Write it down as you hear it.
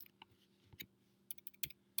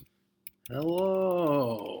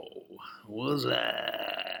Hello, what's up?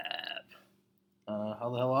 How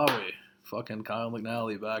the hell are we? Fucking Kyle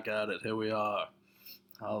McNally back at it. Here we are.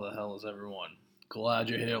 How the hell is everyone? Glad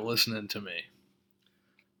you're here listening to me.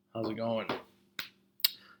 How's it going?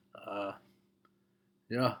 Uh,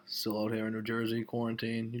 yeah, still out here in New Jersey,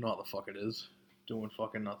 quarantine. You know how the fuck it is. Doing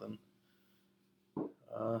fucking nothing.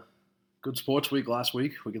 Uh, Good sports week last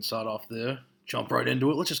week. We can start off there. Jump right into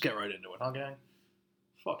it. Let's just get right into it, huh, gang?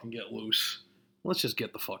 Fucking get loose. Let's just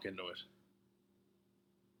get the fuck into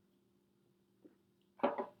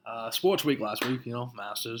it. Sports week last week,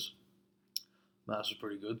 Masters. Masters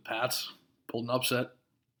pretty good. Pats pulled an upset.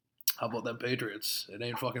 How about them Patriots? It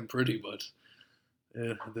ain't fucking pretty, but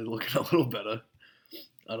yeah, they're looking a little better.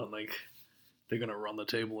 I don't think they're gonna run the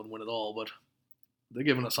table and win it all, but they're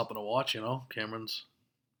giving us something to watch. Cameron's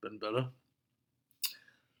been better.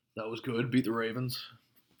 That was good. Beat the Ravens.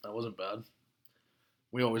 That wasn't bad.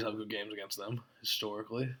 We always have good games against them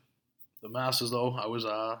historically. The Masters, though, I was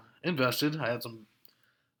invested.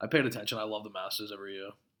 I paid attention. I love the Masters every year.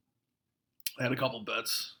 I had a couple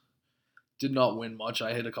bets. Did not win much.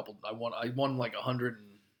 I hit a couple. I won like 100 and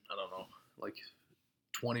I don't know, like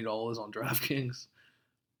 $20 on DraftKings,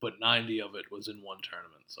 but 90 of it was in one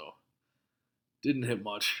tournament. So didn't hit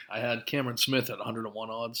much. I had Cameron Smith at 101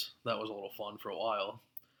 odds. That was a little fun for a while.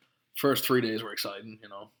 First 3 days were exciting.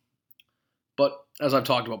 But as I've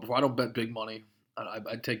talked about before, I don't bet big money.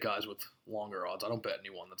 I take guys with longer odds. I don't bet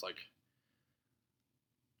anyone that's like,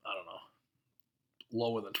 I don't know,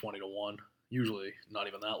 lower than 20 to 1. Usually not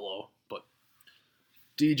even that low. But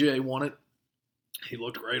DJ won it. He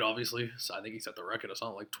looked great, obviously. So I think he set the record or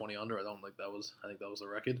something like 20 under. I think that was the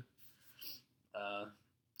record.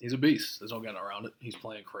 He's a beast. There's no getting around it. He's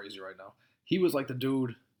playing crazy right now. He was like the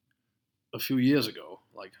dude a few years ago.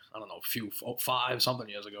 Like, I don't know, 5 something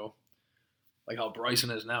years ago. Like how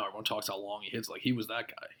Bryson is now. Everyone talks how long he hits. Like, he was that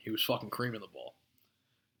guy. He was fucking creaming the ball.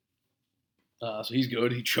 So he's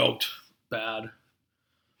good. He choked bad.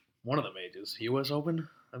 One of the majors. US Open,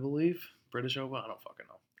 I believe. British Open. I don't fucking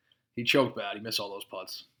know. He choked bad. He missed all those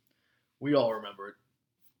putts. We all remember it.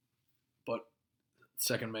 But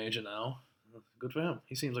second major now. Good for him.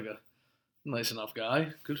 He seems like a nice enough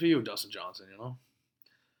guy. Good for you, Dustin Johnson.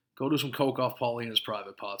 Go do some coke off Paulina's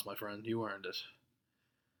private parts, my friend. You earned it.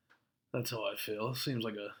 That's how I feel. Seems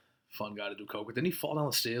like a fun guy to do coke with. Didn't he fall down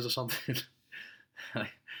the stairs or something?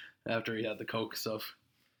 After he had the coke stuff.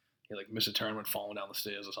 He like missed a tournament falling down the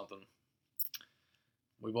stairs or something.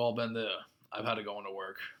 We've all been there. I've had to go into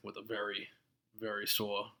work with a very, very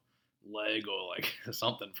sore leg or like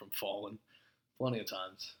something from falling plenty of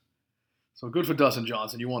times. So good for Dustin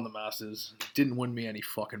Johnson. You won the Masters. Didn't win me any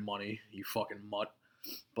fucking money, you fucking mutt.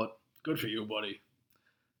 But good for you, buddy.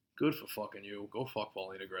 Good for fucking you. Go fuck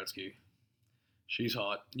Paulina Gretzky. She's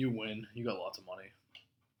hot. You win. You got lots of money.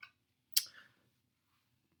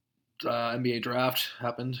 NBA draft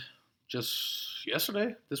happened just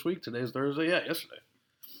yesterday. This week. Today's Thursday. Yeah, yesterday.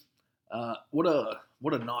 What a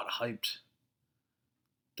not hyped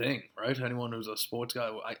thing, right? Anyone who's a sports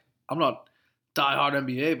guy. I'm not diehard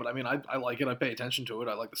NBA, but I mean I like it. I pay attention to it.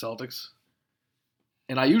 I like the Celtics,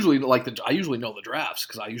 and I usually know the drafts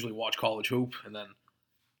because I usually watch college hoop, and then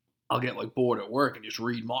I'll get like bored at work and just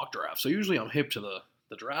read mock drafts. So usually I'm hip to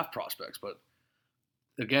the draft prospects, but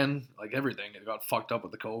again, like everything, it got fucked up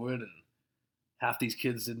with the COVID, and half these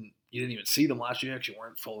kids you didn't even see them last year because you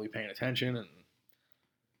weren't fully paying attention, and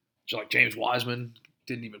just like James Wiseman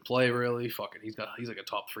didn't even play really. Fucking, he's like a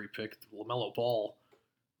top 3 pick. LaMelo Ball,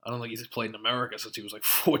 I don't think he's played in America since he was like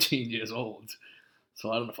 14 years old. So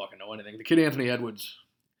I don't fucking know anything. The kid Anthony Edwards,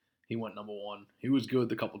 he went number 1. He was good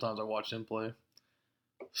the couple times I watched him play.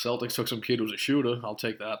 Celtics took some kid who was a shooter. I'll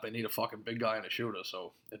take that. They need a fucking big guy and a shooter.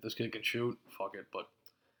 So if this kid can shoot, fuck it. But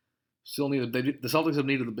still the Celtics have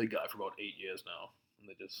needed the big guy for about 8 years now, and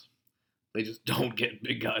they just don't get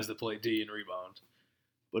big guys that play D and rebound.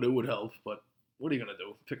 But it would help. But what are you gonna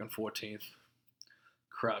do? Picking 14th,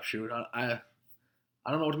 crap shoot. I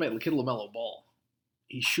don't know what to make. The kid LaMelo Ball,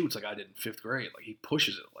 he shoots like I did in 5th grade. Like he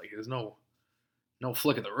pushes it. Like there's no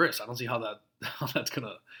flick of the wrist. I don't see how that's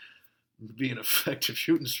gonna be an effective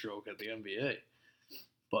shooting stroke at the NBA.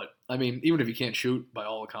 But I mean, even if he can't shoot, by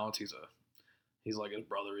all accounts, he's like his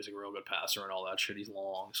brother. He's a real good passer and all that shit. He's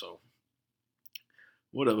long, so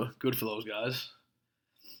whatever. Good for those guys.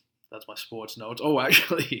 That's my sports notes. Oh,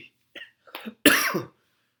 actually,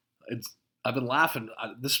 I've been laughing.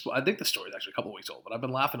 I think the story is actually a couple weeks old, but I've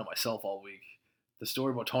been laughing to myself all week. The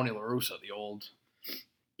story about Tony La Russa, the old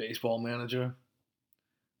baseball manager,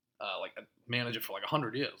 like a manager for like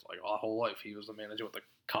 100 years, like our whole life. He was the manager with the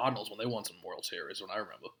Cardinals when they won some World Series, when I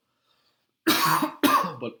remember.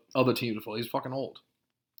 but other teams before. He's fucking old.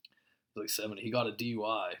 He's like 70. He got a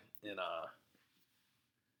DUI in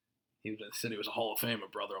he said he was a Hall of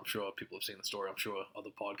Famer, brother. I'm sure people have seen the story. I'm sure other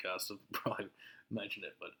podcasts have probably mentioned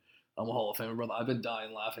it, but I'm a Hall of Famer, brother. I've been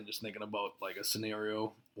dying laughing just thinking about like a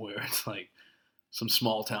scenario where it's like some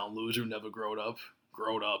small town loser who never growed up.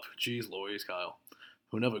 Jeez Louise, Kyle.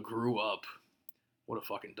 Who never grew up. What a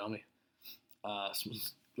fucking dummy.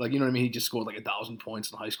 Like, you know what I mean? He just scored like 1,000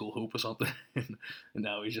 points in high school hoop or something. And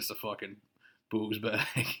now he's just a fucking booze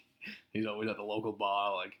bag. He's always at the local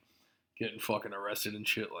bar, like, getting fucking arrested and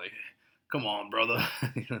shit. Like, come on, brother.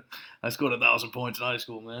 I scored 1,000 points in high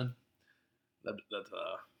school, man.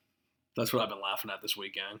 That's what I've been laughing at this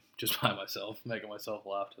weekend. Just by myself, making myself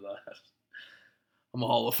laugh to that. I'm a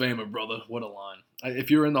Hall of Famer, brother. What a line.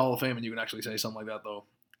 If you're in the Hall of Fame and you can actually say something like that, though,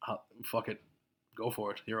 fuck it. Go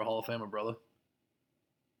for it. You're a Hall of Famer, brother.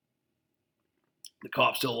 The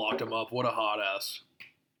cop still locked him up. What a hot ass.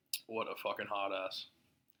 What a fucking hot ass.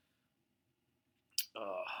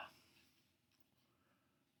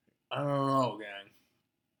 I don't know, gang.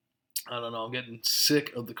 I don't know. I'm getting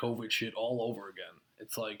sick of the COVID shit all over again.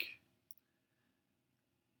 It's like,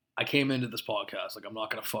 I came into this podcast like I'm not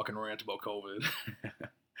gonna fucking rant about COVID.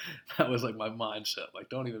 That was like my mindset. Like,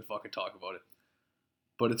 don't even fucking talk about it.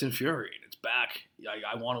 But it's infuriating. It's back.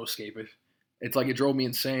 I want to escape it. It's like it drove me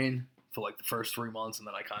insane for like the first 3 months, and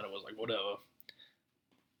then I kind of was like, whatever.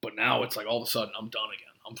 But now it's like all of a sudden I'm done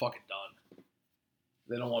again. I'm fucking done.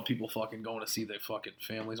 They don't want people fucking going to see their fucking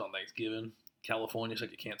families on Thanksgiving. California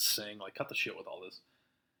said you can't sing. Like, cut the shit with all this.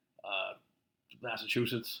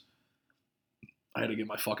 Massachusetts, I had to get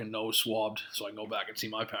my fucking nose swabbed so I can go back and see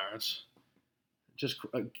my parents.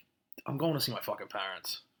 I'm going to see my fucking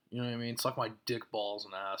parents. You know what I mean? Suck my dick balls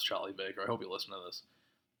and ass, Charlie Baker. I hope you listen to this.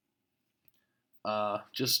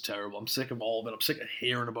 Just terrible. I'm sick of all of it. I'm sick of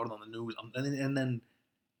hearing about it on the news. And then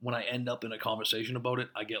when I end up in a conversation about it,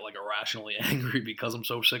 I get like irrationally angry because I'm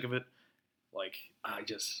so sick of it. Like, I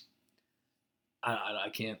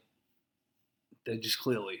can't. They just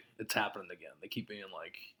clearly, it's happening again. They keep being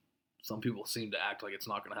like, some people seem to act like it's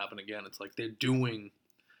not going to happen again. It's like they're doing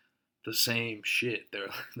the same shit.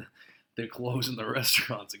 They're closing the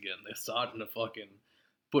restaurants again. They're starting to fucking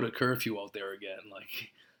put a curfew out there again. Like,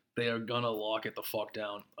 they are gonna lock it the fuck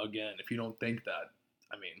down again. If you don't think that,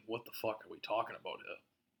 I mean, what the fuck are we talking about here?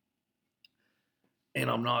 And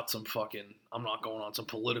I'm not going on some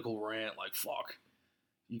political rant like, fuck,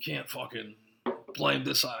 you can't fucking blame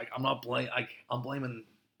this side. I'm blaming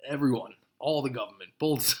everyone, all the government,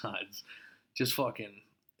 both sides. Just fucking,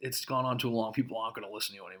 it's gone on too long. People aren't gonna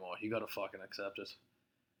listen to you anymore. You gotta fucking accept it.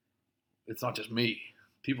 It's not just me.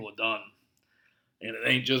 People are done. And it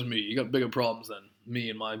ain't just me. You got bigger problems than me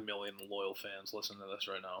and my million loyal fans listening to this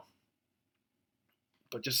right now.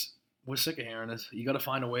 But just, we're sick of hearing this. You got to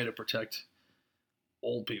find a way to protect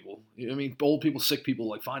old people. I mean, old people, sick people,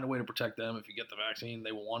 like, find a way to protect them. If you get the vaccine,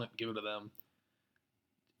 they will want it, give it to them.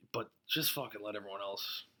 But just fucking let everyone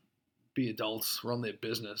else be adults, run their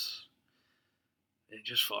business. And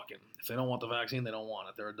just fucking, if they don't want the vaccine, they don't want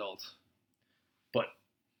it. They're adults. But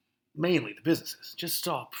mainly the businesses. Just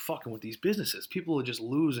stop fucking with these businesses. People are just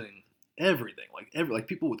losing everything. Like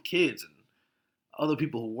people with kids and other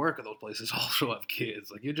people who work at those places also have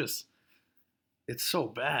kids. Like, it's so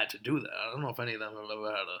bad to do that. I don't know if any of them have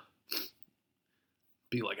ever had to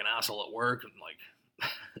be like an asshole at work and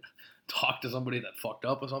like talk to somebody that fucked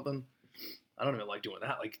up or something. I don't even like doing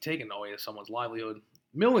that. Like, taking away someone's livelihood.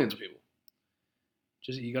 Millions of people.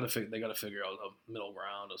 Just, they got to figure out a middle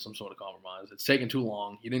ground or some sort of compromise. It's taking too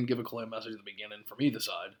long. You didn't give a clear message at the beginning from either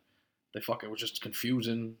side. They fucking was just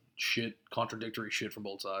confusing shit, contradictory shit from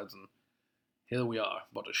both sides, and here we are,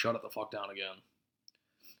 about to shut it the fuck down again.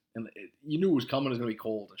 And you knew it was coming. It was gonna be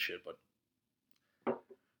cold and shit, but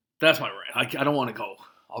that's my rant. I don't want to go.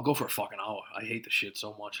 I'll go for a fucking hour. I hate the shit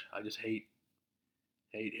so much. I just hate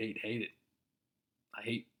it. I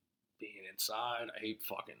hate being inside. I hate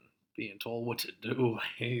fucking being told what to do. I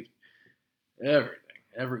hate everything,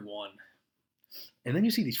 everyone. And then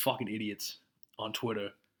you see these fucking idiots on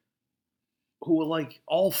Twitter who are like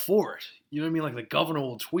all for it. You know what I mean? Like, the governor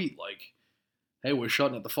will tweet like, hey, we're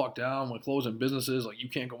shutting it the fuck down. We're closing businesses. Like, you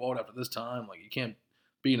can't go out after this time. Like, you can't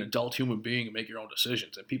be an adult human being and make your own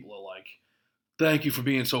decisions. And people are like, thank you for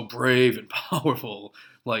being so brave and powerful.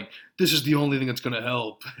 Like, this is the only thing that's going to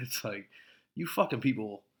help. It's like, you fucking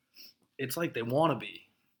people, it's like they want to be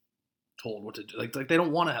told what to do. Like they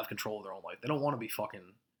don't want to have control of their own life. They don't want to be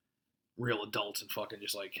fucking real adults and fucking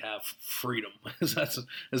just like have freedom. That's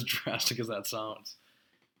as drastic as that sounds.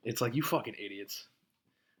 It's like, you fucking idiots.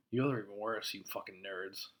 You are even worse, you fucking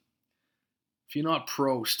nerds. if you're not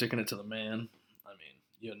pro sticking it to the man, I mean,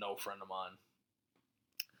 you're no friend of mine.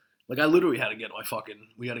 Like, I literally had to get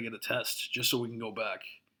we had to get a test just so we can go back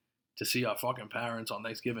to see our fucking parents on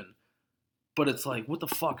Thanksgiving. But it's like, what the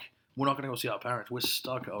fuck? We're not gonna go see our parents. We're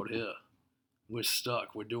stuck out here. We're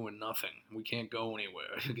stuck. We're doing nothing. We can't go anywhere.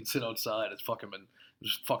 You can sit outside. It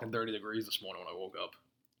was fucking 30 degrees this morning when I woke up.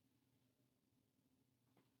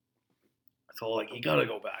 So, like, you gotta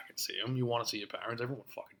go back and see them. You want to see your parents. Everyone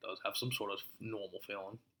fucking does have some sort of normal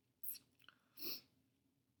feeling.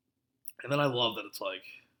 And then I love that it's like,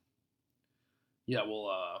 yeah,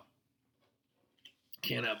 well,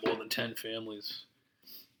 can't have more than 10 families.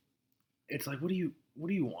 It's like, what do you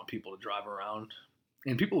want people to drive around?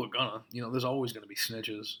 And people are gonna, there's always gonna be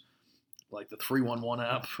snitches. Like the 311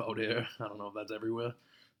 app out here. I don't know if that's everywhere.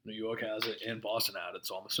 New York has it and Boston had it,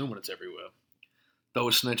 so I'm assuming it's everywhere.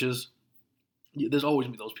 Those snitches, there's always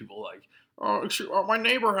gonna be those people like, oh, my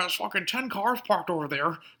neighbor has fucking 10 cars parked over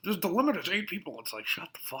there. The limit is 8 people. It's like, shut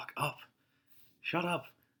the fuck up. Shut up.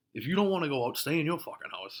 If you don't want to go out, stay in your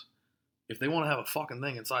fucking house. If they want to have a fucking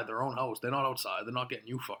thing inside their own house, they're not outside. They're not getting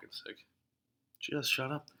you fucking sick. Just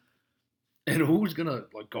shut up. And who's gonna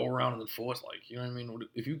like go around and enforce, like, you know what I mean?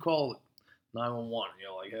 If you call 911,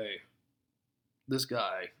 you're like, hey, this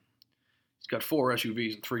guy, he's got 4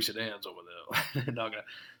 SUVs and 3 sedans over there. They're not gonna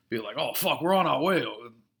be like, oh fuck, we're on our way.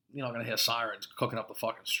 You're not gonna hear sirens cooking up the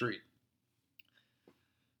fucking street.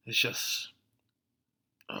 It's just,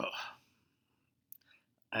 ugh.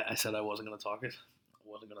 I said I wasn't gonna talk it. I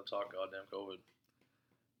wasn't gonna talk goddamn COVID.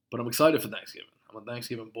 But I'm excited for Thanksgiving. I'm a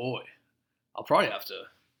Thanksgiving boy. I'll probably have to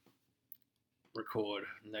record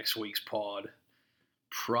next week's pod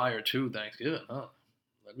prior to Thanksgiving, huh?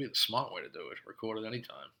 That'd be the smart way to do it. Record it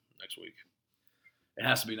anytime next week. It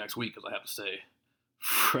has to be next week because I have to stay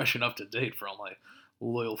fresh and up to date for all my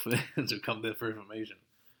loyal fans who come there for information.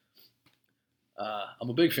 I'm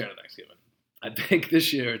a big fan of Thanksgiving. I think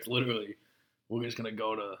this year it's literally, we're just going to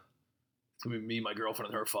go to, it's going to be me, my girlfriend,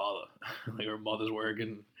 and her father. Like her mother's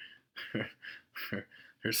working,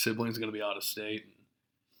 her siblings are going to be out of state.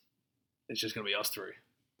 It's just going to be us 3.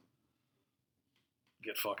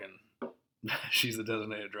 Get fucking, she's the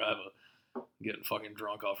designated driver, getting fucking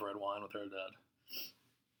drunk off red wine with her dad.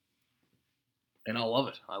 And I love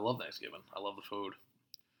it. I love Thanksgiving. I love the food.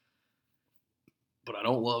 But I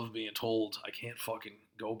don't love being told I can't fucking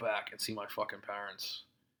go back and see my fucking parents.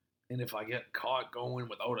 And if I get caught going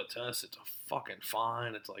without a test, it's a fucking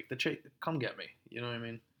fine. It's like, come get me. You know what I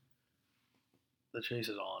mean? The chase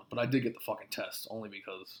is on. But I did get the fucking test only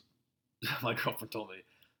because my girlfriend told me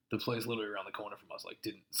the place literally around the corner from us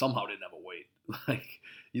somehow didn't have a wait. Like,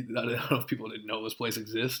 I don't know if people didn't know this place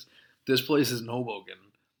exists. This place is in Hoboken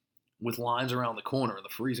with lines around the corner in the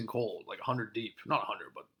freezing cold, like 100 deep. Not 100,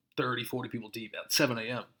 but 30, 40 people deep at 7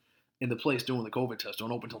 a.m. And the place doing the COVID test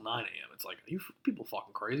don't open until 9 a.m. It's like, are you people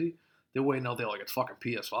fucking crazy? They're waiting out there like it's fucking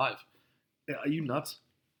PS5. Are you nuts?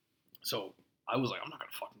 So I was like, I'm not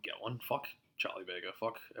going to fucking get one. Fuck Charlie Vega.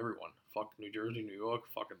 Fuck everyone. Fuck New Jersey, New York.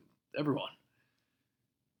 Fucking everyone.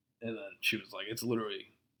 And then she was like, it's literally,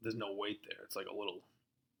 there's no wait there. It's like a little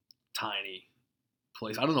tiny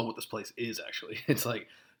place. I don't know what this place is, actually. It's like,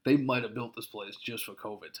 they might have built this place just for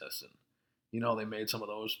COVID testing. They made some of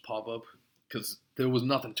those pop up because there was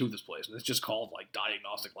nothing to this place. And it's just called, like,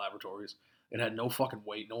 Diagnostic Laboratories. It had no fucking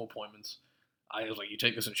wait, no appointments. I was like, you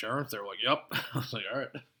take this insurance? They were like, yep. I was like, all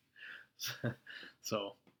right.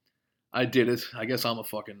 So I did it. I guess I'm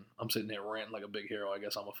sitting here ranting like a big hero. I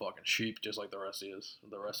guess I'm a fucking sheep just like the rest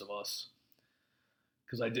of us.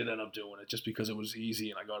 Because I did end up doing it just because it was easy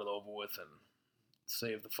and I got it over with and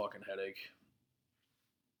saved the fucking headache.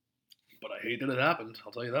 But I hate that it happened.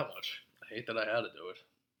 I'll tell you that much. I hate that I had to do it.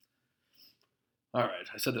 All right.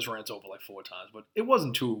 I said this rant's over like 4 times, but it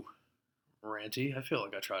wasn't too ranty. I feel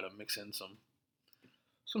like I try to mix in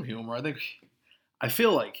some humor. I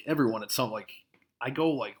feel like everyone at some, like, I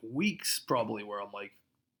go like weeks probably where I'm like,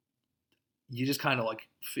 you just kind of like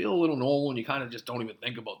feel a little normal and you kind of just don't even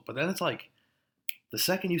think about it. But then it's like, the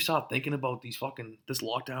second you start thinking about this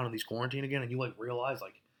lockdown and these quarantine again, and you like realize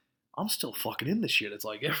like, I'm still fucking in this shit. It's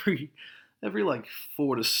like every like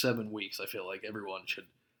 4 to 7 weeks, I feel like everyone should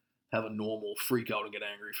have a normal freak out and get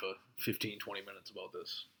angry for 15, 20 minutes about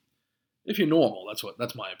this. If you're normal, that's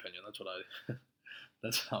my opinion.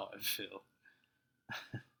 That's how I feel.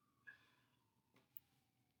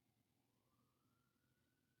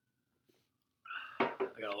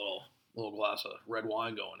 I got a little glass of red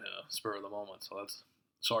wine going here, spur of the moment. So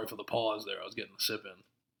sorry for the pause there. I was getting the sip in.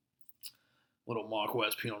 Little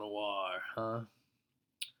Marquez Pinot Noir, huh?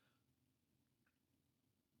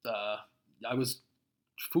 I was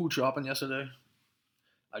food shopping yesterday.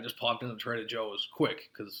 I just popped into Trader Joe's quick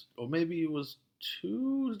because, or maybe it was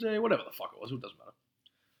Tuesday, whatever the fuck it was. Who doesn't matter.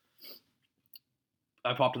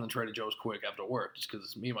 I popped in the Trader Joe's quick after work just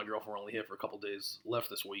because me and my girlfriend were only here for a couple days left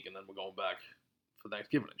this week, and then we're going back for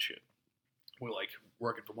Thanksgiving and shit. We're like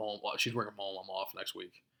working from home. Well, she's working from home. I'm off next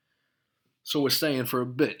week, so we're staying for a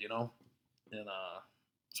bit, And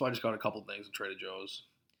so I just got a couple things in Trader Joe's,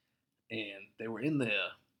 and they were in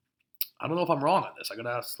there. I don't know if I'm wrong on this. I gotta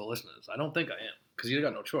ask the listeners. I don't think I am because you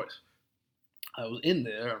got no choice. I was in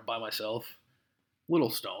there by myself, little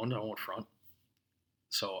stoned. I won't front.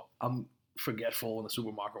 So I'm forgetful in the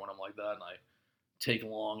supermarket when I'm like that, and I take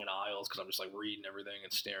long in aisles because I'm just like reading everything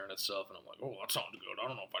and staring at stuff, and I'm like, oh, that sounds good. I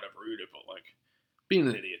don't know if I'd ever eat it, but like being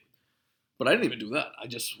an idiot. But I didn't even do that. I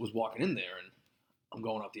just was walking in there, and I'm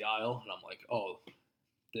going up the aisle, and I'm like, oh,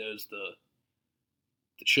 there's the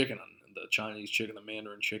chicken, and the Chinese chicken, the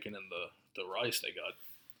Mandarin chicken, and the rice they got.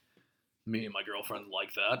 Me and my girlfriend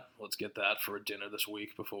like that. Let's get that for dinner this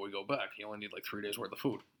week before we go back. You only need like 3 days worth of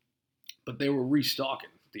food. But they were restocking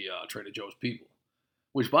the Trader Joe's people.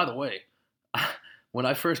 Which, by the way, when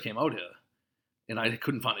I first came out here and I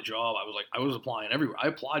couldn't find a job, I was applying everywhere. I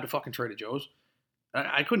applied to fucking Trader Joe's.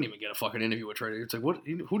 I couldn't even get a fucking interview with Trader Joe's. It's like, what?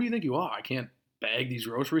 Who do you think you are? I can't bag these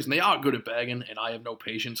groceries. And they are good at bagging, and I have no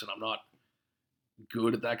patience, and I'm not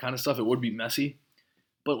good at that kind of stuff. It would be messy.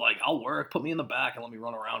 But, like, I'll work. Put me in the back and let me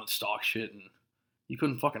run around and stock shit. And you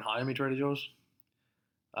couldn't fucking hire me, Trader Joe's?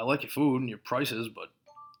 I like your food and your prices, but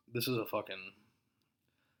this is a fucking...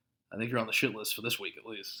 I think you're on the shit list for this week, at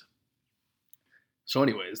least. So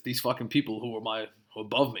anyways, these fucking people who were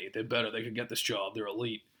above me, they're better. They could get this job. They're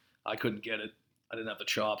elite. I couldn't get it. I didn't have the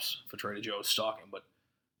chops for Trader Joe's stocking, but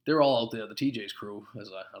they're all out there. The TJ's crew, I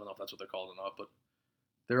don't know if that's what they're called or not, but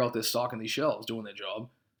they're out there stocking these shelves, doing their job.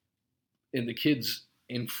 And the kids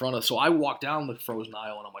in front of... So I walk down the frozen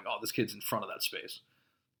aisle, and I'm like, oh, this kid's in front of that space.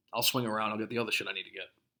 I'll swing around. I'll get the other shit I need to get.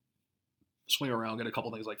 Swing around, get a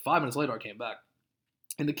couple things. Like 5 minutes later, I came back.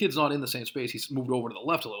 And the kid's not in the same space. He's moved over to the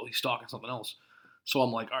left a little. He's stocking something else. So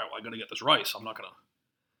I'm like, all right, well, I got to get this rice.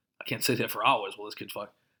 I can't sit here for hours while this kid's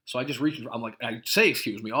fuck. So I just reach, I'm like, I say,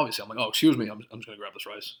 excuse me, obviously. I'm like, oh, excuse me, I'm just going to grab this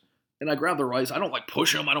rice. And I grab the rice. I don't like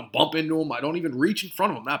push him. I don't bump into him. I don't even reach in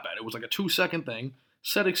front of him that bad. It was like a 2-second thing.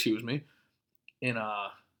 Said, excuse me. And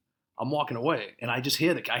I'm walking away. And I just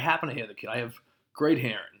hear I happen to hear the kid. I have great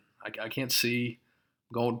hearing. I can't see.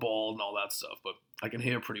 I'm going bald and all that stuff. But I can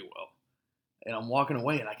hear pretty well. And I'm walking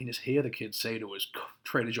away, and I can just hear the kid say to his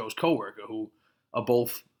Trader Joe's coworker, who are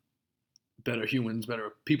both better humans,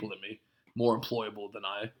 better people than me, more employable than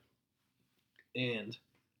I. And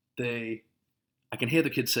I can hear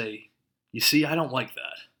the kid say, you see, I don't like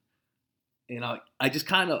that. And I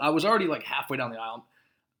just I was already like halfway down the aisle,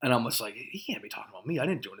 and I'm just like, he can't be talking about me. I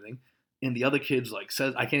didn't do anything. And the other kid's like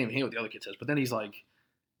says, I can't even hear what the other kid says, but then he's like,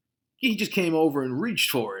 he just came over and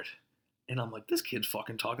reached for it. And I'm like, this kid's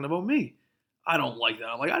fucking talking about me. I don't like that.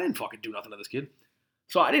 I'm like, I didn't fucking do nothing to this kid.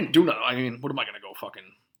 So I didn't do nothing. I mean, what am I going to go fucking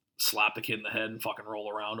slap the kid in the head and fucking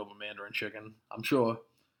roll around over Mandarin chicken? I'm sure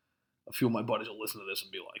a few of my buddies will listen to this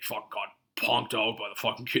and be like, fuck, got punked out by the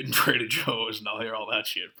fucking kid in Trader Joe's, and I'll hear all that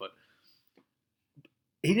shit. But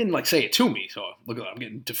he didn't like say it to me. So look at that. I'm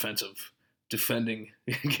getting defensive, defending,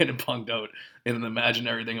 getting punked out in an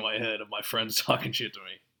imaginary thing in my head of my friends talking shit to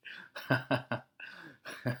me.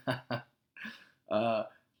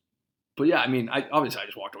 But yeah, I mean, I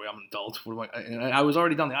just walked away. I'm an adult. And I was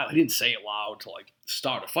already down the aisle. I didn't say it loud to like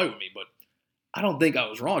start a fight with me, but I don't think I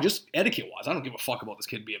was wrong. Just etiquette-wise, I don't give a fuck about this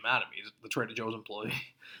kid being mad at me. The Trader Joe's employee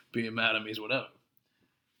being mad at me is whatever.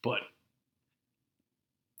 But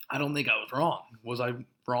I don't think I was wrong. Was I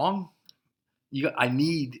wrong?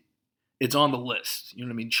 It's on the list. You know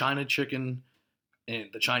what I mean? China chicken and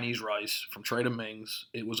the Chinese rice from Trader Ming's,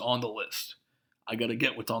 it was on the list. I got to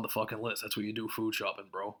get what's on the fucking list. That's what you do food shopping,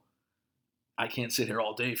 bro. I can't sit here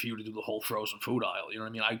all day for you to do the whole frozen food aisle. You know what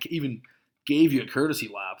I mean? I even gave you a courtesy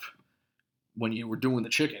lap when you were doing the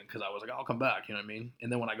chicken because I was like, I'll come back. You know what I mean?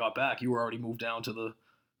 And then when I got back, you were already moved down to the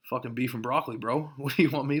fucking beef and broccoli, bro. What do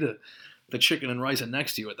you want me to... The chicken and rice are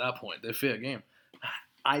next to you at that point. They're fair game.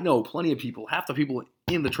 I know plenty of people, half the people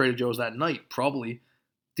in the Trader Joe's that night probably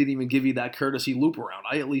didn't even give you that courtesy loop around.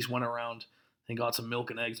 I at least went around and got some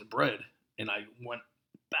milk and eggs and bread, and I went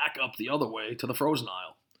back up the other way to the frozen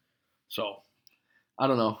aisle. So, I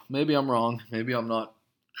don't know. Maybe I'm wrong. Maybe I'm not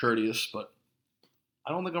courteous, but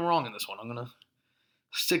I don't think I'm wrong in this one. I'm going to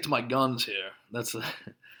stick to my guns here.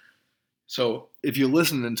 So, if you're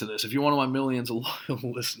listening to this, if you're one of my millions of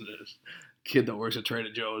loyal listeners, kid that works at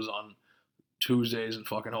Trader Joe's on Tuesdays in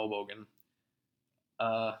fucking Hoboken,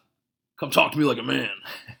 come talk to me like a man.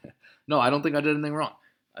 No, I don't think I did anything wrong.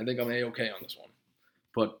 I think I'm A-okay on this one.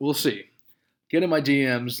 But we'll see. Get in my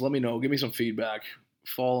DMs. Let me know. Give me some feedback.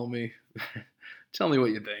 Follow me. Tell me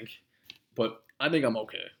what you think. But I think I'm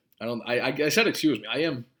okay. I said excuse me.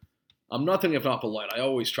 I'm nothing if not polite. I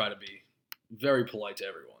always try to be very polite to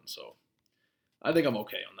everyone. So I think I'm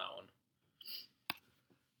okay on that one.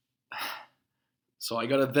 So I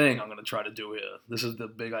got a thing I'm gonna try to do here. This is the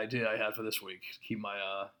big idea I had for this week. Keep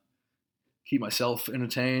myself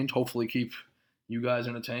entertained. Hopefully keep you guys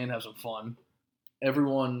entertained. Have some fun.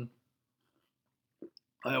 Everyone.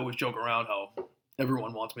 I always joke around how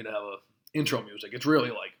everyone wants me to have a intro music. It's really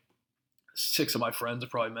like 6 of my friends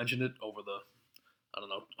have probably mentioned it over the, I don't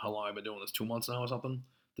know how long I've been doing this, 2 months now or something.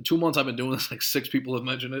 The 2 months I've been doing this, like 6 people have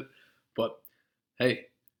mentioned it. But hey,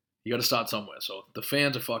 you got to start somewhere. So the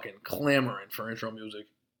fans are fucking clamoring for intro music.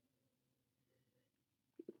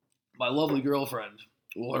 My lovely girlfriend,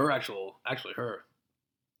 well, her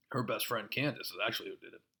best friend Candace is actually who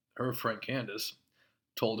did it. Her friend Candace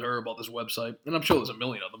told her about this website, and I'm sure there's a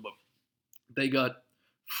million of them, but they got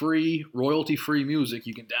free, royalty-free music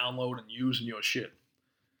you can download and use in your shit.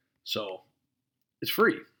 So it's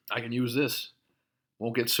free. I can use this.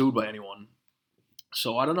 Won't get sued by anyone.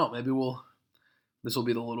 So I don't know. Maybe this will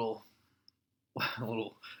be the little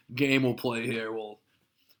game we'll play here. We'll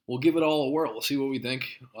give it all a whirl. We'll see what we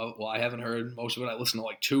think. Well, I haven't heard most of it. I listened to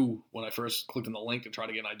like 2 when I first clicked on the link and tried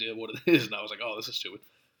to get an idea of what it is, and I was like, oh, this is stupid.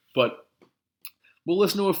 But we'll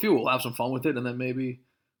listen to a few. We'll have some fun with it, and then maybe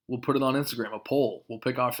we'll put it on Instagram, a poll. We'll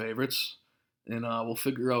pick our favorites, and we'll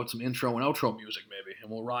figure out some intro and outro music maybe,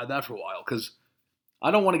 and we'll ride that for a while. Because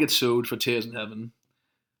I don't want to get sued for Tears in Heaven.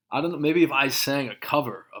 I don't know. Maybe if I sang a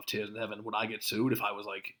cover of Tears in Heaven, would I get sued? If I was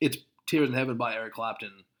like, it's Tears in Heaven by Eric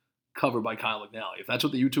Clapton, covered by Kyle McNally. If that's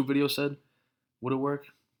what the YouTube video said, would it work?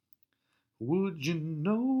 Would you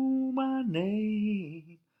know my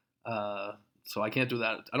name? So I can't do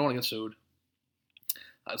that. I don't want to get sued.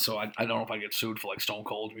 So I don't know if I get sued for like Stone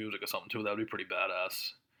Cold music or something too. That would be pretty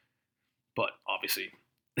badass. But obviously,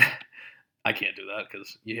 I can't do that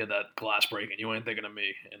because you hear that glass break and you ain't thinking of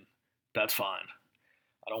me, and that's fine.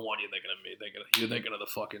 I don't want you thinking of me. You're thinking of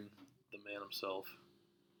the man himself.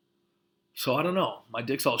 So I don't know. My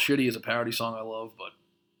Dick's All Shitty is a parody song I love, but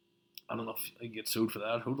I don't know if I can get sued for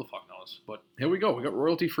that. Who the fuck knows? But here we go. We got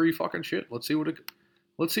royalty free fucking shit. Let's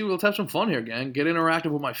have some fun here, gang. Get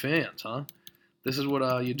interactive with my fans, huh? This is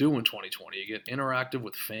what you do in 2020. You get interactive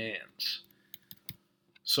with fans.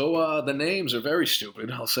 So the names are very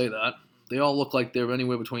stupid. I'll say that. They all look like they're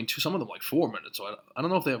anywhere between some of them like 4 minutes. So I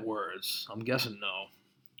don't know if they have words. I'm guessing no.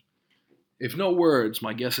 If no words,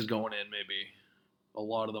 my guess is going in maybe a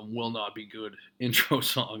lot of them will not be good intro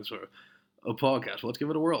songs for a podcast. Let's give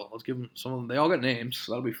it a whirl. Let's give them some of them. They all got names,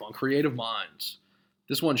 so that'll be fun. Creative Minds.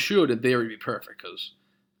 This one should, in theory, be perfect because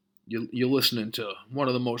you're listening to one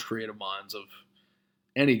of the most creative minds of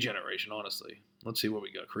any generation, honestly. Let's see what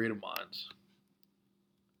we got. Creative Minds.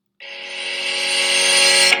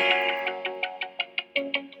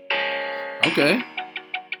 Okay.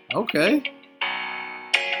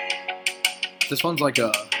 This one's like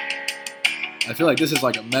I feel like this is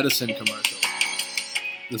like a medicine commercial.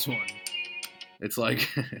 This one. It's like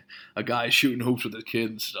a guy shooting hoops with his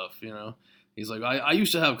kid and stuff, you know? He's like, I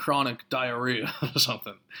used to have chronic diarrhea or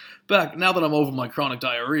something. Now that I'm over my chronic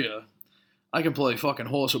diarrhea, I can play fucking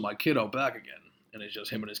horse with my kid out back again. And it's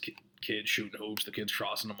just him and his kid shooting hoops, the kid's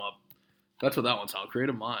crossing them up. That's what that one sounds.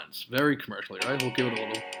 Creative Minds. Very commercially, right? We'll give it a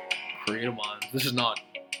little Creative Minds. This is not...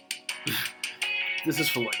 this is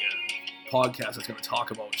for like a podcast that's going to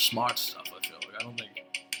talk about smart stuff, I feel like. I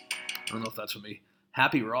don't know if that's for me.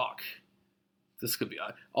 Happy Rock. This could be...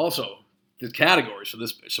 Also, the categories for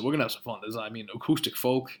this... So we're going to have some fun. There's, acoustic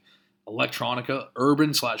folk, electronica,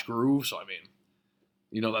 urban/groove. So,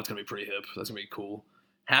 that's going to be pretty hip. That's going to be cool.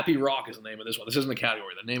 Happy Rock is the name of this one. This isn't the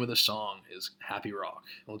category. The name of this song is Happy Rock.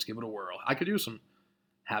 Let's give it a whirl. I could use some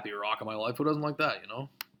happy rock in my life. Who doesn't like that,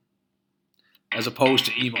 As opposed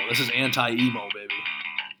to emo. This is anti-emo, baby.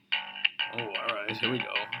 Oh, all right. Here we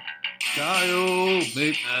go. Kyle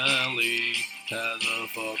McNally has a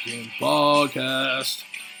fucking podcast.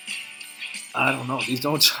 I don't know. These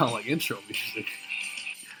don't sound like intro music.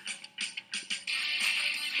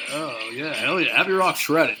 Oh, yeah. Hell yeah. Happy Rock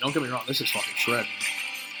shredded. Don't get me wrong. This is fucking shredded.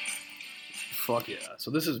 Fuck yeah.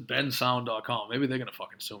 So this is bensound.com. Maybe they're going to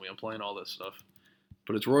fucking sue me. I'm playing all this stuff.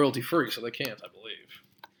 But it's royalty free, so they can't, I believe.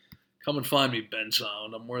 Come and find me, Ben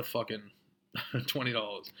Sound. I'm worth fucking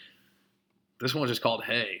 $20. This one's just called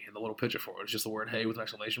Hey, and the little picture for it. It's just the word hey with an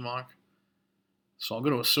exclamation mark. So I'm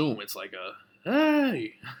going to assume it's like a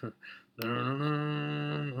hey.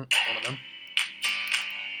 One of them.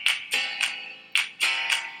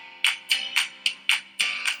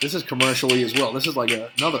 This is commercially as well. This is like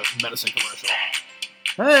another medicine commercial.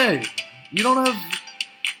 Hey, you don't have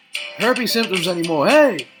herpes symptoms anymore.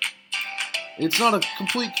 Hey, it's not a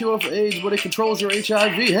complete cure for AIDS, but it controls your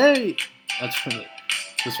HIV. Hey, that's really,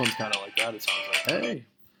 this one's kind of like that. It sounds like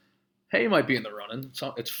hey might be in the running.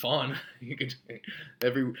 It's fun. You can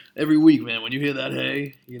every week, man. When you hear that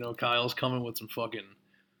hey, you know Kyle's coming with some fucking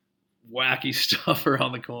wacky stuff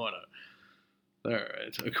around the corner. All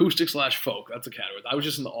right, acoustic / folk. That's a category. I was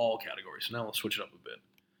just in the all category, so now we'll switch it up a bit.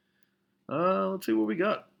 Let's see what we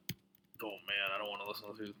got. Oh man, I don't want to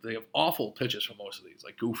listen to. They have awful pitches for most of these,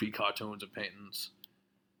 like goofy cartoons and paintings.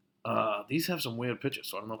 These have some weird pitches,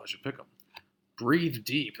 so I don't know if I should pick them. Breathe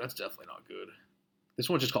Deep. That's definitely not good. This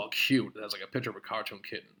one's just called Cute. It has like a picture of a cartoon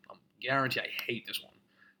kitten. I guarantee I hate this one.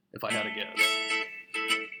 If I had to guess.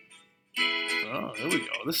 Oh, there we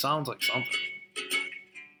go. This sounds like something.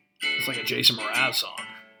 It's like a Jason Mraz song.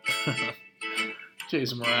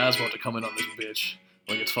 Jason Mraz about to come in on this bitch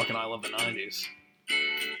like it's fucking I Love the 90s.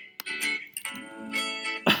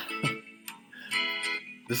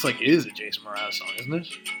 This like is a Jason Mraz song, isn't it?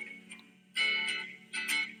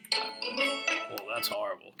 Well, that's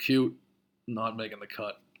horrible. Cute, not making the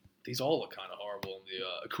cut. These all look kind of horrible in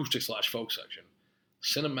the acoustic / folk section.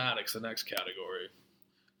 Cinematics, the next category.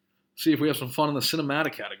 See if we have some fun in the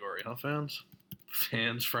cinematic category, huh, fans?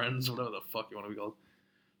 Fans, friends, whatever the fuck you want to be called.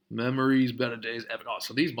 Memories, Better Days, Epic. Oh,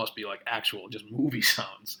 so these must be like actual just movie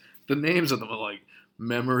sounds. The names of them are like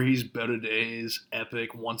Memories, Better Days,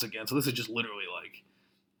 Epic, Once Again. So this is just literally like,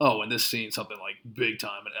 oh, in this scene, something like big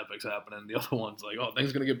time and epic's happening. The other one's like, oh, things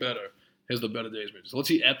are going to get better. Here's the Better Days movie. So let's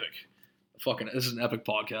see Epic. This is an Epic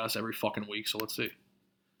podcast every fucking week, so let's see.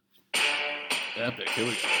 Epic, here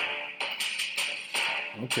we go.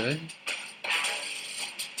 Okay.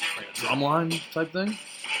 Like a drumline type thing.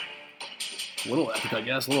 A little epic, I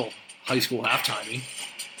guess. A little high school halftime-y.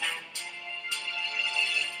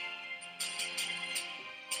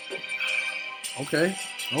 Okay.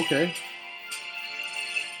 I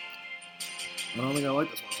don't think I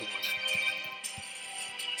like this one so much.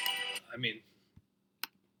 I mean,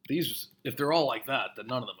 these, if they're all like that, then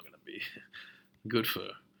none of them are going to be good for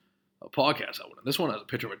a podcast. I wouldn't. This one has a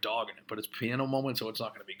picture of a dog in it, but it's piano moment, so it's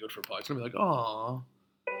not going to be good for a podcast. It's going to be like, aww.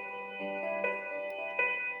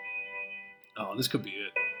 Oh, this could be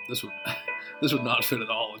it. This would not fit at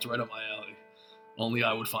all. It's right up my alley. Only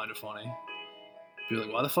I would find it funny. Be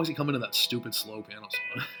like, why the fuck's he coming to that stupid slow piano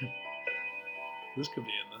song? This could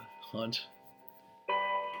be in the hunt.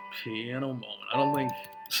 Piano moment. I don't think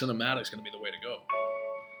cinematic's gonna be the way to go.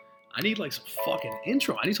 I need like some fucking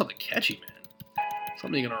intro. I need something catchy, man.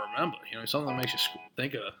 Something you're gonna remember. You know, something that makes you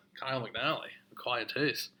think of Kyle McNally, A Quiet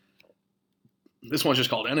Taste. This one's just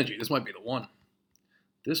called Energy. This might be the one.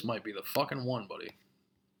 This might be the fucking one, buddy.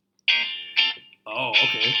 Oh,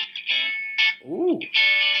 okay. Ooh.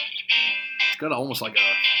 It's got almost like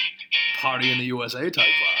a Party in the USA type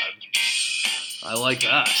vibe. I like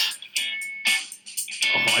that.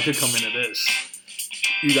 Oh, I could come into this.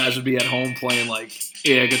 You guys would be at home playing like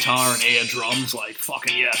air guitar and air drums like,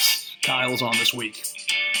 fucking yes, Kyle's on this week.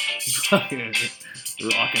 Rocking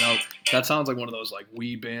out. That sounds like one of those like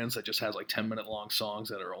Wii bands that just has like 10-minute long songs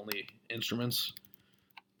that are only instruments.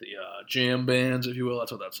 The jam bands, if you will.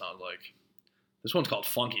 That's what that sounds like. This one's called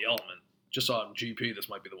Funky Element. Just saw it on GP. This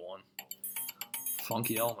might be the one.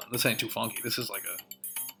 Funky Element. This ain't too funky. This is like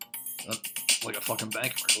a fucking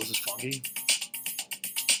bank commercial. This is funky.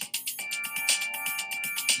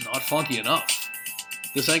 Not funky enough.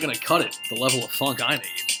 This ain't gonna cut it. The level of funk I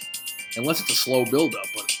need. Unless it's a slow build-up.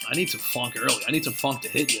 But I need some funk early. I need some funk to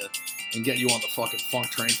hit you and get you on the fucking funk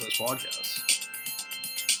train for this podcast.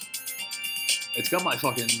 It's got my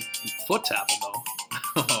fucking foot tapping, though.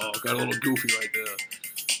 Oh, got a little goofy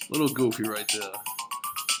right there.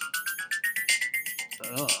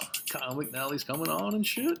 Oh, Kyle McNally's coming on and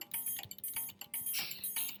shit.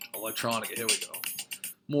 Electronica, here we go.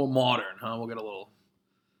 More modern, huh? We'll get a little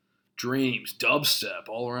Dreams, dubstep,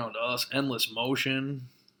 All Around Us, Endless Motion.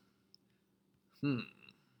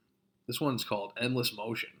 This one's called Endless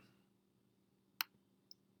Motion.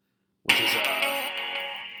 Which is,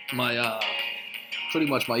 pretty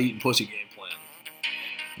much my eating pussy game plan,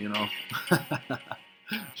 you know.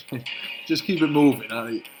 Just keep it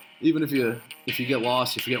moving. Even if you get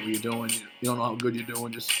lost, you forget what you're doing. You don't know how good you're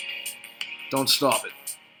doing. Just don't stop it.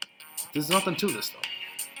 There's nothing to this though.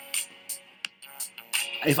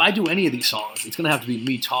 If I do any of these songs, it's gonna have to be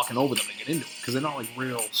me talking over them to get into it because they're not like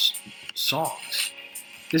real songs.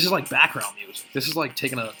 This is like background music. This is like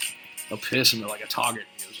taking a piss into like a Target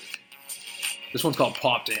music. This one's called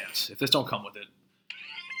Pop Dance. If this don't come with it,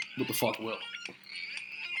 what the fuck will?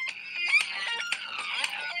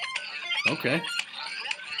 Okay.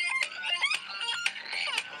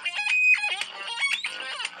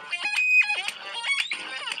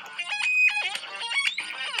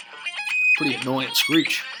 Pretty annoying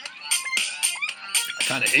screech. I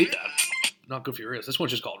kind of hate that. Not good for your ears. This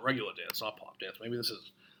one's just called regular dance, not pop dance. Maybe this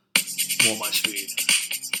is more my speed.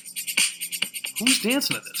 Who's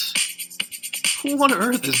dancing to this? Who on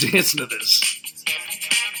earth is dancing to this?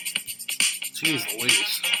 Jeez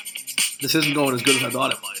Louise. This isn't going as good as I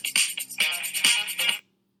thought it might.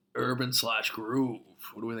 Urban/groove.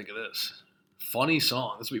 What do we think of this? Funny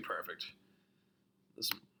song. This would be perfect. This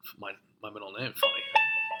is my middle name, Funny.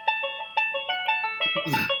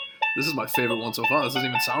 This is my favorite one so far. This doesn't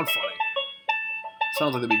even sound funny.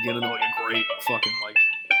 Sounds like the beginning of like a great fucking like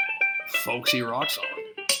folksy rock song.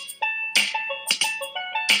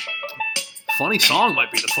 Funny song might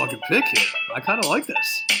be the fucking pick here. I kind of like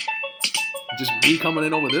this. Just me coming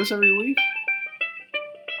in over this every week.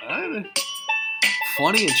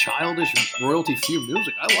 Funny and childish royalty-free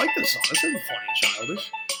music. I like this song. This isn't funny and childish.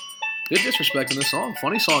 Bit disrespecting this song.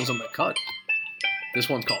 Funny songs on the cut. This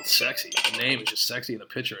one's called Sexy. The name is just sexy, and the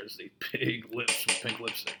picture is the big lips with pink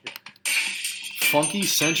lipstick. Funky,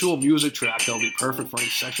 sensual music track that'll be perfect for any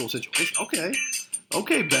sexual situation. Okay.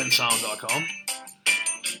 Okay, bensound.com.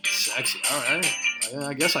 Sexy. All right.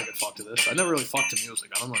 I guess I could fuck to this. I never really fucked to music.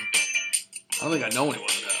 I don't think I know anyone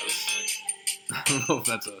that has. I don't know if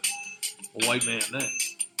that's a white man thing.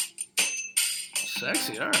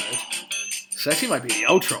 Sexy. All right. Sexy might be the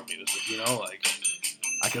outro music, you know, like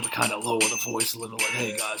I could kind of lower the voice a little, like,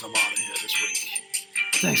 hey guys, I'm out of here this week.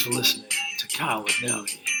 Thanks for listening to Kyle and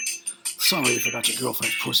Nelly. Sorry if I got your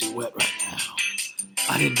girlfriend's pussy wet right now.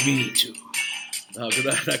 I didn't mean to. Oh,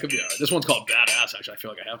 that could be alright. This one's called Badass, actually. I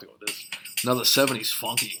feel like I have to go with this. Another 70s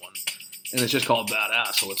funky one. And it's just called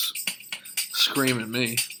Badass, so it's screaming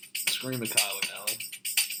me. Screaming Kyle and Nelly.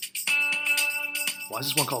 Why is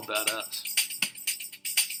this one called Badass?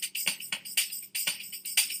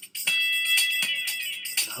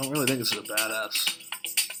 I don't really think this is a badass.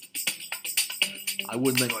 I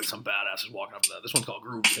wouldn't think like some badass is walking up to that. This one's called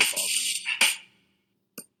Groovy Hip Hop.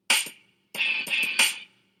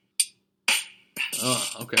 Oh,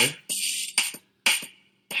 okay.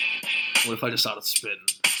 What if I just started spitting?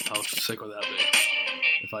 How sick would that be?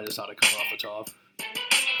 If I just started coming off the top?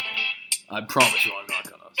 I promise you I'm not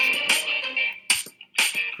gonna.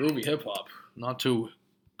 Groovy Hip Hop. Not too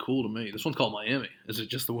cool to me. This one's called Miami. Is it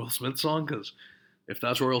just the Will Smith song? Because if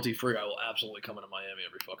that's royalty free, I will absolutely come into Miami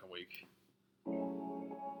every fucking week.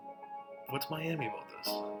 What's Miami about this?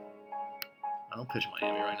 I don't pitch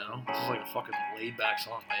Miami right now. This is like a fucking laid back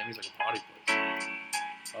song. Miami's like a party place.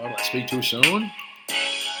 Oh, did I speak too soon?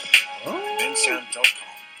 Oh.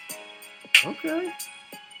 Bensound.com. Okay.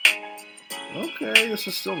 Okay, this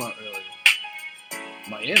is still not really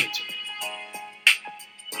Miami to me.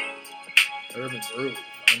 Urban Groove. I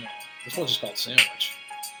don't know. This one's just called Sandwich.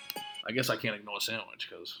 I guess I can't ignore Sandwich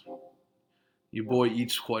because your boy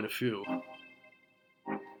eats quite a few.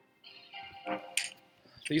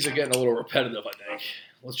 These are getting a little repetitive, I think.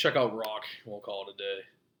 Let's check out Rock. We'll call it a day.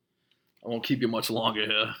 I won't keep you much longer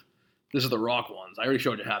here. This is the Rock ones. I already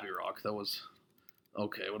showed you Happy Rock. That was...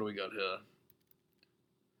 Okay, what do we got here?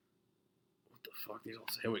 What the fuck?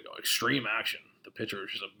 Here we go. Extreme Action. The picture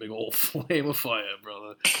is just a big old flame of fire,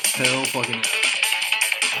 brother. Hell fucking yeah.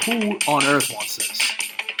 Who on earth wants this?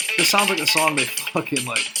 This sounds like a song they fucking,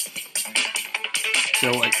 like...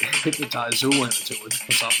 They'll, like, hypnotize Zoolander to it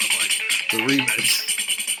or something, like, the remix.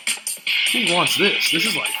 Who wants this? This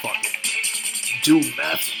is like fucking do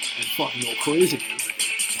meth and fucking go crazy music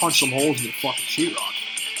and punch some holes in your fucking sheetrock.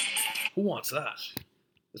 Who wants that?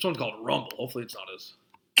 This one's called Rumble. Hopefully it's not as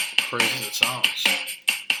crazy as it sounds.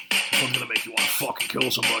 This one's gonna make you want to fucking kill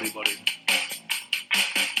somebody, buddy.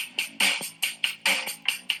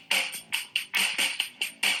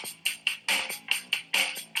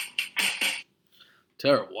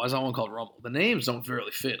 Terrible. Why is that one called Rumble? The names don't really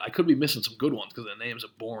fit. I could be missing some good ones because the names are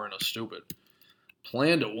boring or stupid.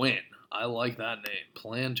 Plan to Win. I like that name.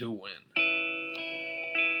 Plan to Win.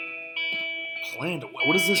 Plan to Win.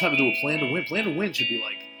 What does this have to do with Plan to Win? Plan to Win should be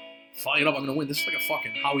like, fired up, I'm going to win. This is like a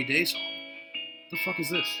fucking Howie Day song. What the fuck is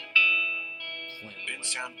this? Plan to Win.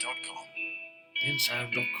 Bensound.com.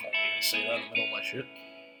 Bensound.com. You gonna say that in the middle of my shit?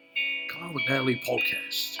 Kyle and Natalie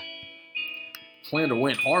podcast. Plan to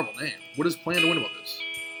Win. Horrible name. What is Plan to Win about this?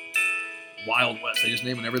 Wild West. They just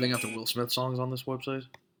naming everything after Will Smith songs on this website?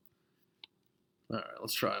 Alright,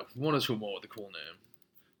 let's try one or two more with a cool name.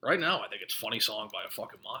 Right now, I think it's Funny Song by a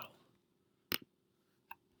fucking mile.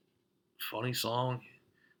 Funny Song.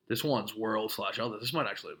 This one's World/Other. This might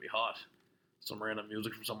actually be hot. Some random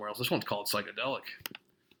music from somewhere else. This one's called Psychedelic.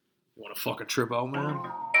 Want to fucking trip out, man?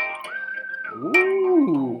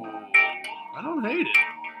 Ooh, I don't hate it.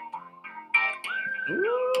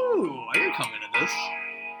 Ooh, I can come into this.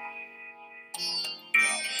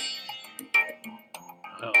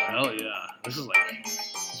 Oh hell yeah! This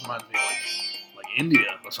reminds me of like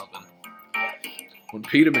India or something. When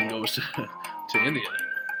Peterman goes to India,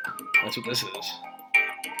 that's what this is.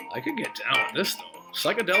 I could get down with this though.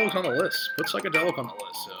 Psychedelic on the list. Put psychedelic on the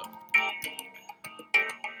list.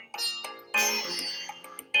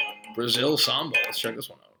 Brazil Samba. Let's check this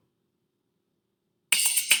one out.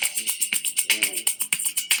 Ooh.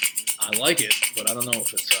 I like it, but I don't know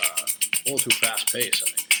if it's a little too fast paced.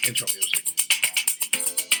 I think intro music,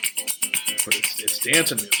 but it's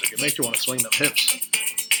dancing music. It makes you want to swing them hips,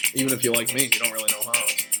 even if you like me. You don't really know how.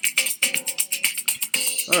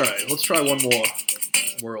 All right, let's try one more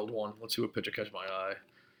world one. Let's see what picture catches my eye,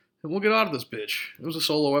 and we'll get out of this bitch. It was a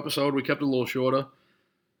solo episode. We kept it a little shorter.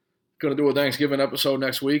 Gonna do a Thanksgiving episode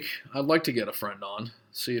next week. I'd like to get a friend on,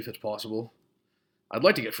 see if it's possible. I'd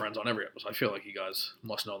like to get friends on every episode. I feel like you guys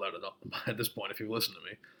must know that enough at this point if you listen to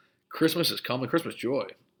me. Christmas is coming. Christmas joy.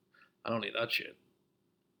 I don't need that shit.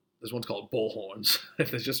 This one's called Bullhorns.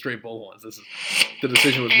 It's just straight bullhorns. The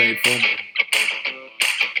decision was made for me.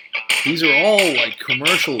 These are all like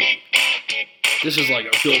commercial. This is like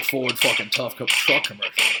a built Ford fucking tough truck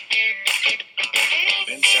commercial.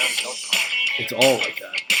 It's all like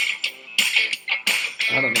that.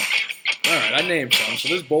 I don't know. Alright, I named some. So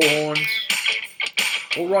there's Bullhorns.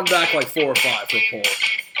 We'll run back like 4 or 5 for a poll.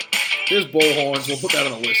 There's Bullhorns. We'll put that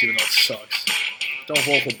on the list even though it sucks. Don't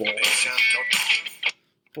vote for Bullhorns.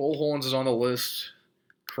 Bullhorns is on the list.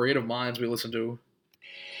 Creative Minds we listen to.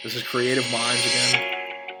 This is Creative Minds again.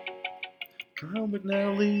 Kyle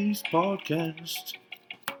McNally's podcast.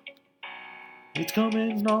 It's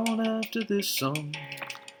coming on after this song.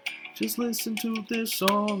 Just listen to this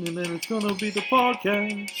song and then it's gonna be the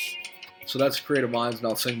podcast. So that's Creative Minds, and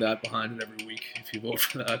I'll sing that behind it every week if you vote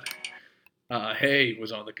for that. Hey was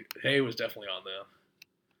definitely on there.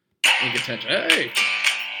 In contention.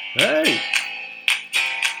 Hey.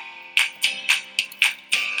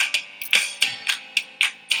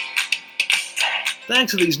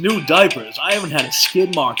 Thanks to these new diapers, I haven't had a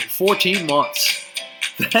skid mark in 14 months.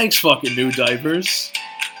 Thanks, fucking new diapers.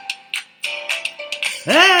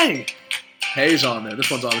 Hey! Hey's on there. This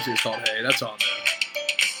one's obviously called Hey. That's on there.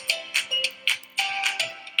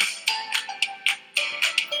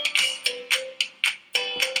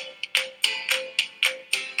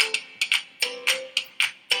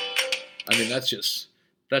 I mean, that's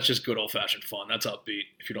just good old-fashioned fun. That's upbeat,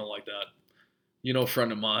 if you don't like that. You know,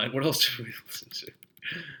 friend of mine. What else do we listen to?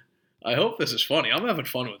 I hope this is funny. I'm having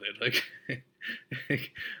fun with it. Like,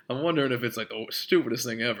 I'm wondering if it's like the stupidest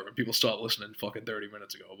thing ever and people stopped listening fucking 30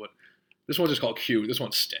 minutes ago. But this one's just called Q. This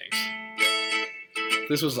one stinks.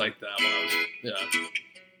 This was like that when I was,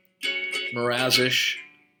 Mraz-ish.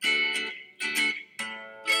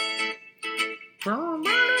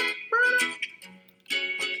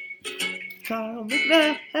 Kyle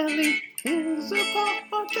McNally is a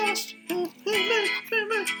podcast.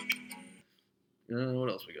 What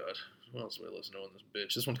else we got? What else do we listen to in this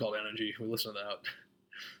bitch? This one's called Energy. We listen to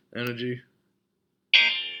that. Energy.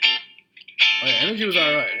 Oh yeah, Energy was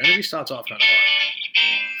alright. Energy starts off kind of hot.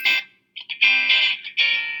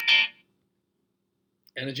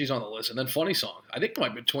 Energy's on the list. And then Funny Song. I think it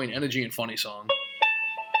might be between Energy and Funny Song.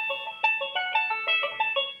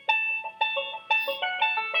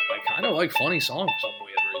 I kind of like Funny Song for some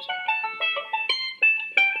weird reason.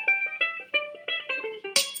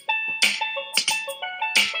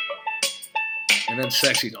 And then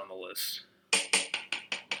Sexy's on the list.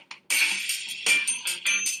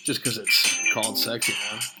 Just because it's called Sexy,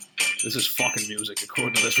 man. This is fucking music,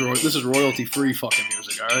 according to this. This is royalty-free fucking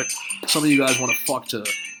music, alright? Some of you guys want to fuck to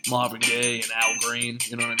Marvin Gaye and Al Green,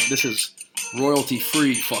 you know what I mean? This is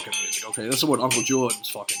royalty-free fucking music, okay? This is what Uncle Jordan's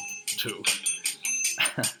fucking to.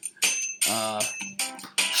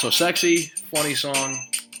 So Sexy, Funny Song,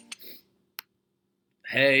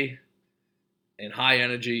 Hey, and High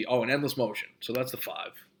Energy. Oh, and Endless Motion. So that's the 5.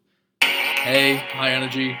 Hey, High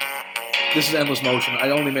Energy. This is Endless Motion. I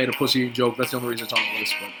only made a pussy joke. That's the only reason it's on the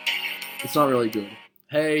list, but it's not really good.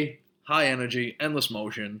 Hey, High Energy, Endless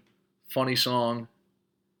Motion, Funny Song,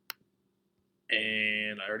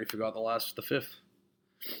 and I already forgot the 5th.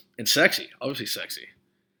 And Sexy. Obviously Sexy.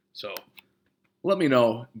 So let me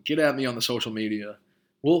know. Get at me on the social media.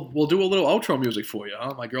 We'll do a little outro music for you,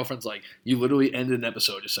 huh? My girlfriend's like, you literally ended an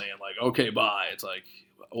episode just saying, like, okay, bye. It's like,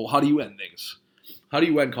 well, how do you end things? How do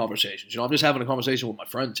you end conversations? You know, I'm just having a conversation with my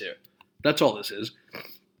friends here. That's all this is.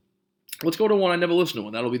 Let's go to one I never listened to,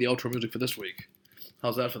 and that'll be the outro music for this week.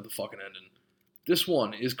 How's that for the fucking ending? This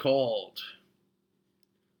one is called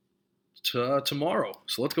Tomorrow.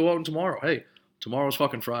 So let's go out and tomorrow. Hey, tomorrow's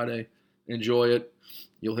fucking Friday. Enjoy it.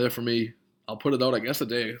 You'll hear from me. I'll put it out, I guess, the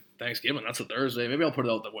day of Thanksgiving. That's a Thursday. Maybe I'll put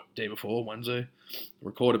it out the day before, Wednesday.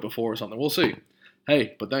 Record it before or something. We'll see.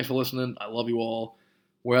 Hey, but thanks for listening. I love you all.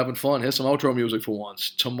 We're having fun. Here's some outro music for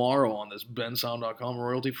once. Tomorrow on this bensound.com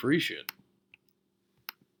royalty-free shit.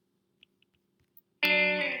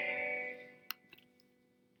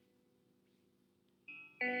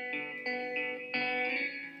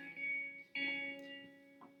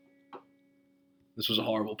 This was a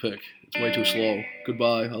horrible pick. It's way too slow.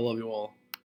 Goodbye. I love you all.